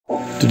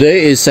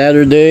Today is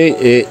Saturday.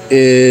 It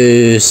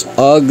is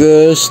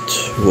August.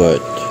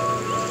 What?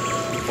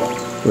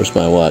 Where's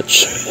my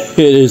watch?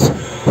 It is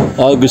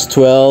August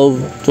 12,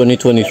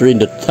 2023.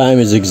 The time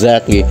is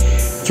exactly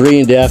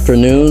 3 in the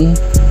afternoon.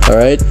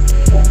 Alright?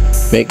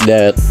 Make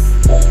that.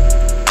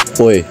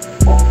 Boy.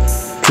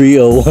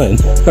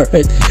 3:01.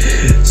 Alright?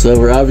 So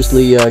we're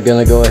obviously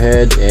gonna go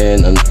ahead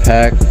and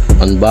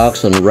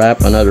unbox,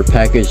 unwrap another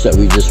package that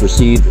we just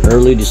received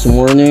early this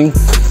morning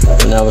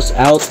when I was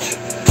out.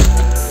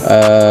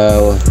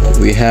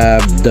 We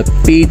have the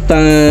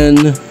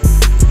Pitan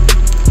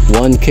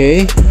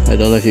 1K. I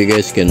don't know if you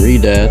guys can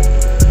read that.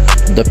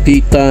 The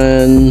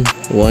Pitan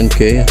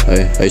 1K,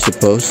 I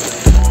suppose.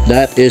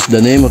 That is the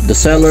name of the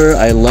seller.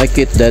 I like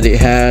it that it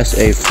has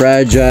a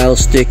fragile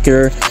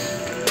sticker.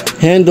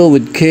 Handle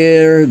with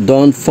care,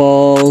 don't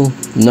fall,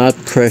 not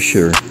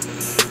pressure.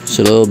 It's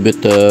a little bit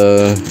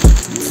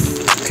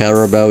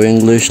Carabao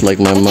English like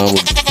my mom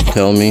would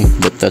tell me,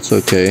 but that's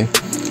okay.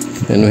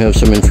 And we have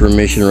some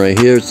information right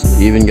here.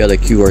 It's even got a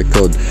QR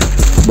code.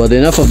 But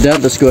enough of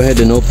that, let's go ahead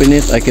and open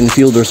it. I can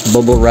feel there's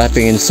bubble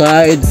wrapping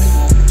inside.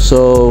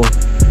 So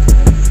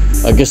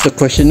I guess the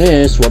question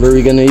is, what are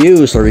we gonna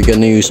use? Are we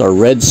gonna use our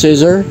red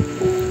scissor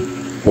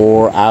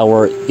or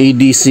our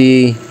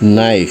EDC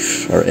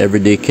knife, our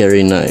everyday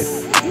carry knife?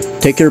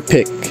 Take your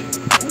pick.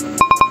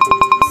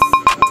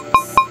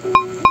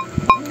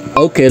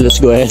 Okay, let's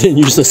go ahead and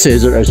use the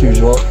scissor as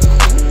usual.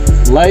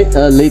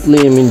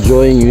 Lately I'm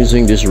enjoying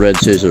using this red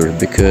scissor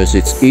because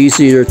it's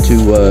easier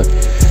to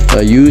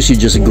use. You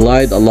just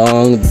glide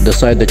along the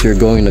side that you're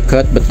going to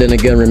cut. But then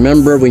again,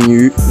 remember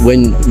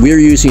when we're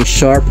using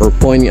sharp or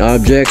pointy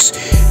objects,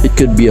 it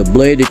could be a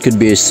blade, it could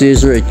be a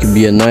scissor, it could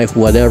be a knife,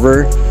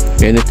 whatever,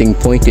 anything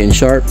pointy and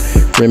sharp.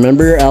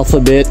 Remember your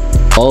alphabet,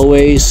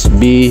 always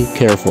be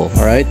careful.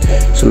 All right,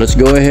 so let's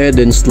go ahead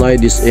and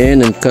slide this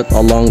in and cut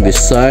along this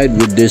side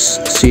with this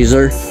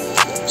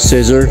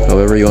scissor,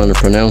 however you want to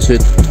pronounce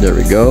it. There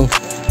we go,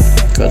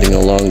 cutting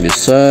along this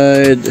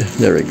side.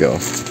 There we go.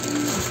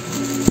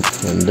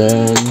 And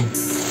then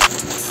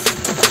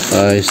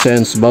I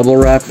sense bubble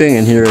wrapping,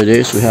 and here it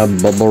is. We have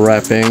bubble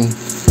wrapping.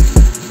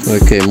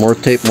 Okay, more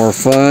tape, more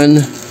fun.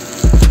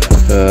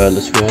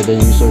 Let's go ahead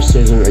and use our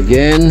scissor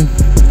again.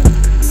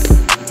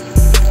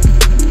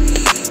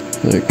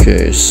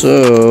 Okay,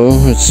 so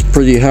it's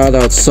pretty hot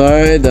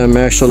outside. I'm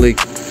actually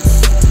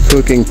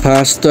cooking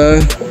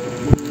pasta.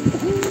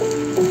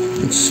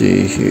 Let's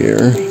see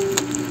here,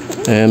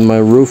 and my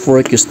roof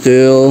work is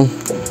still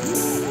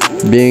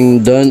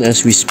being done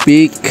as we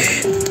speak.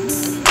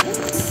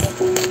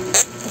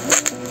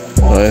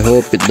 I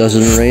hope it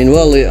doesn't rain.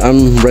 Well,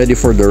 I'm ready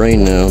for the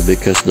rain now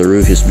because the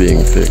roof is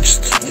being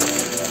fixed.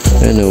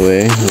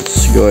 Anyway,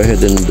 let's go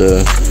ahead and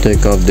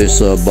take off this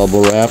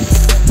bubble wrap.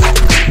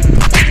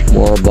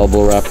 More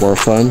bubble wrap, more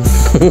fun.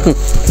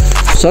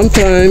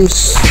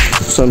 Sometimes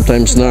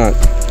not.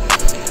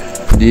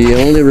 The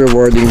only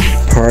rewarding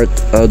part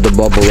of the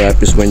bubble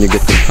wrap is when you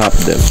get to pop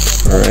them.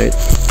 Alright,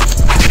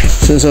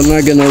 since I'm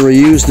not gonna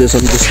reuse this,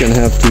 I'm just gonna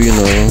have to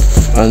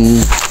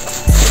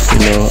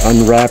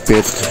unwrap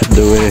it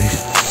the way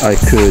I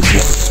could.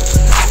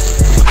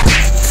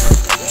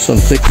 Some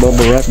thick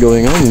bubble wrap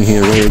going on in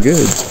here. Very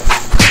good.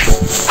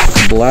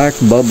 Black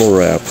bubble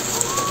wrap.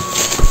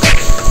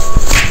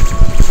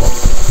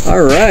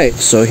 Alright,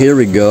 so here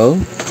we go.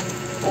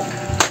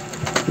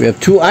 We have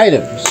two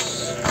items.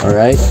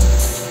 Alright,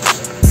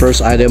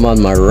 first item on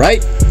my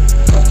right,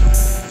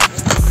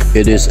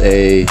 it is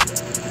a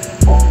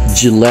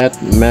Gillette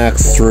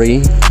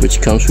Mach3,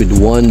 which comes with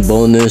one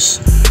bonus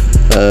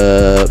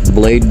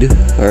blade.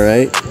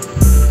 Alright,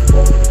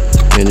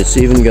 and it's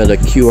even got a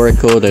QR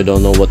code. I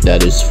don't know what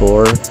that is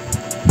for.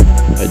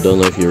 I don't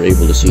know if you're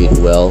able to see it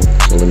well,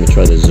 so let me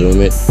try to zoom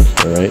it.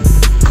 Alright,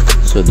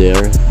 so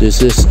there,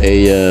 this is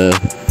a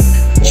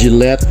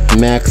Gillette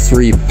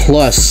Mach3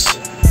 Plus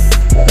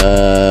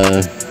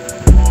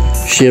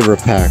shiver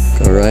pack.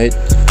 Alright,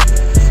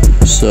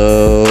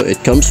 so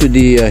it comes with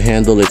the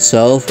handle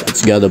itself.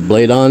 It's got a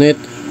blade on it,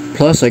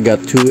 plus I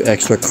got 2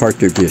 extra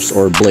cartridges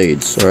or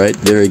blades. Alright,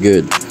 very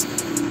good.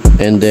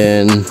 And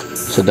then,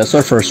 so that's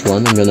our first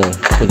one. I'm gonna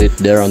put it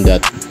there on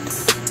that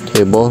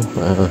table.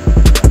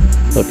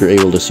 Hope you're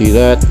able to see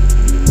that.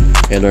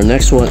 And our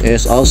next one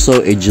is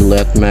also a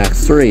Gillette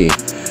Mach3.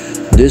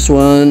 This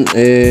one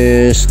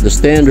is the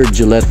standard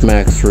Gillette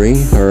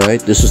Mach3.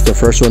 Alright, this is the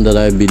first one that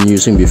I've been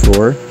using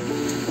before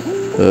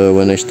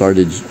when I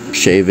started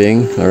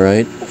shaving.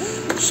 Alright,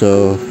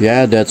 so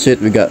yeah, that's it.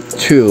 We got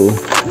 2.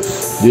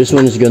 This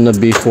one is gonna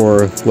be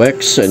for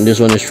Wex, and this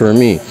one is for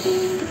me.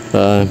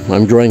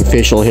 I'm growing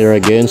facial hair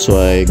again, so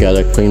I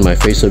gotta clean my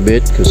face a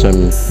bit because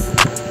I'm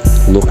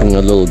looking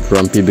a little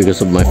grumpy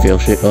because of my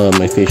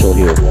facial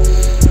hair.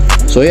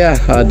 So yeah,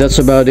 that's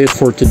about it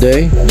for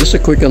today. Just a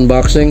quick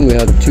unboxing. We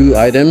have 2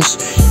 items.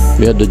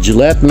 We have the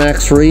Gillette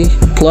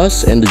Mach3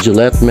 Plus and the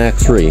Gillette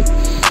Mach3.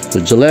 The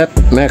Gillette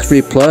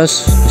Mach3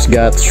 Plus has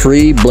got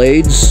 3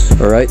 blades,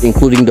 alright,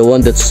 including the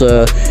one that's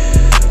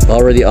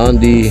already on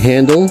the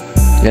handle.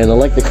 And I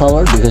like the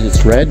color because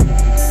it's red,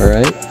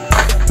 alright.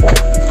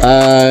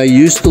 I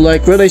used to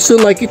like red. I still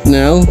like it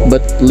now,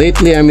 but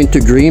lately I'm into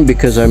green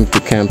because I'm into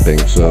camping.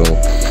 So,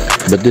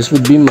 but this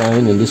would be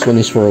mine, and this one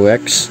is for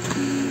X.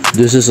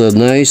 This is a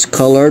nice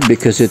color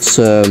because it's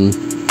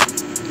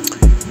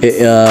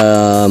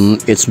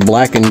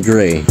black and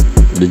gray.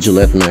 The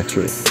Gillette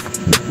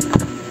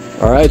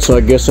Mach3. Alright, so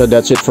I guess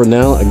that's it for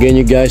now. Again,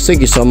 you guys, thank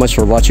you so much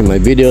for watching my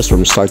videos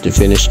from start to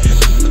finish.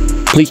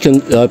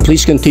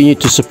 Please continue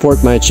to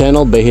support my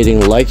channel by hitting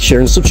like, share,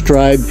 and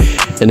subscribe.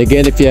 And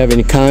again, if you have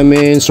any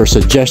comments or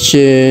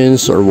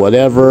suggestions or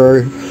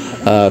whatever,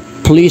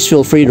 please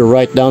feel free to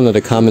write down in the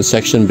comment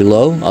section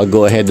below. I'll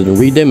go ahead and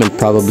read them and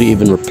probably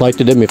even reply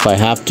to them if I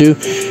have to.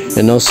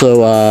 And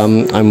also,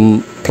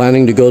 I'm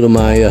planning to go to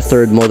my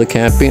third moto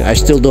camping. I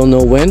still don't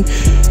know when.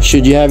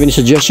 Should you have any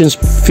suggestions,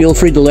 feel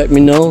free to let me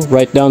know.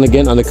 Write down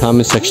again on the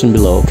comment section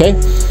below, okay?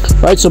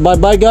 Alright, so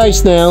bye-bye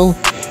guys now.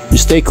 You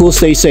stay cool,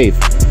 stay safe.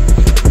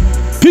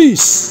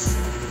 Peace!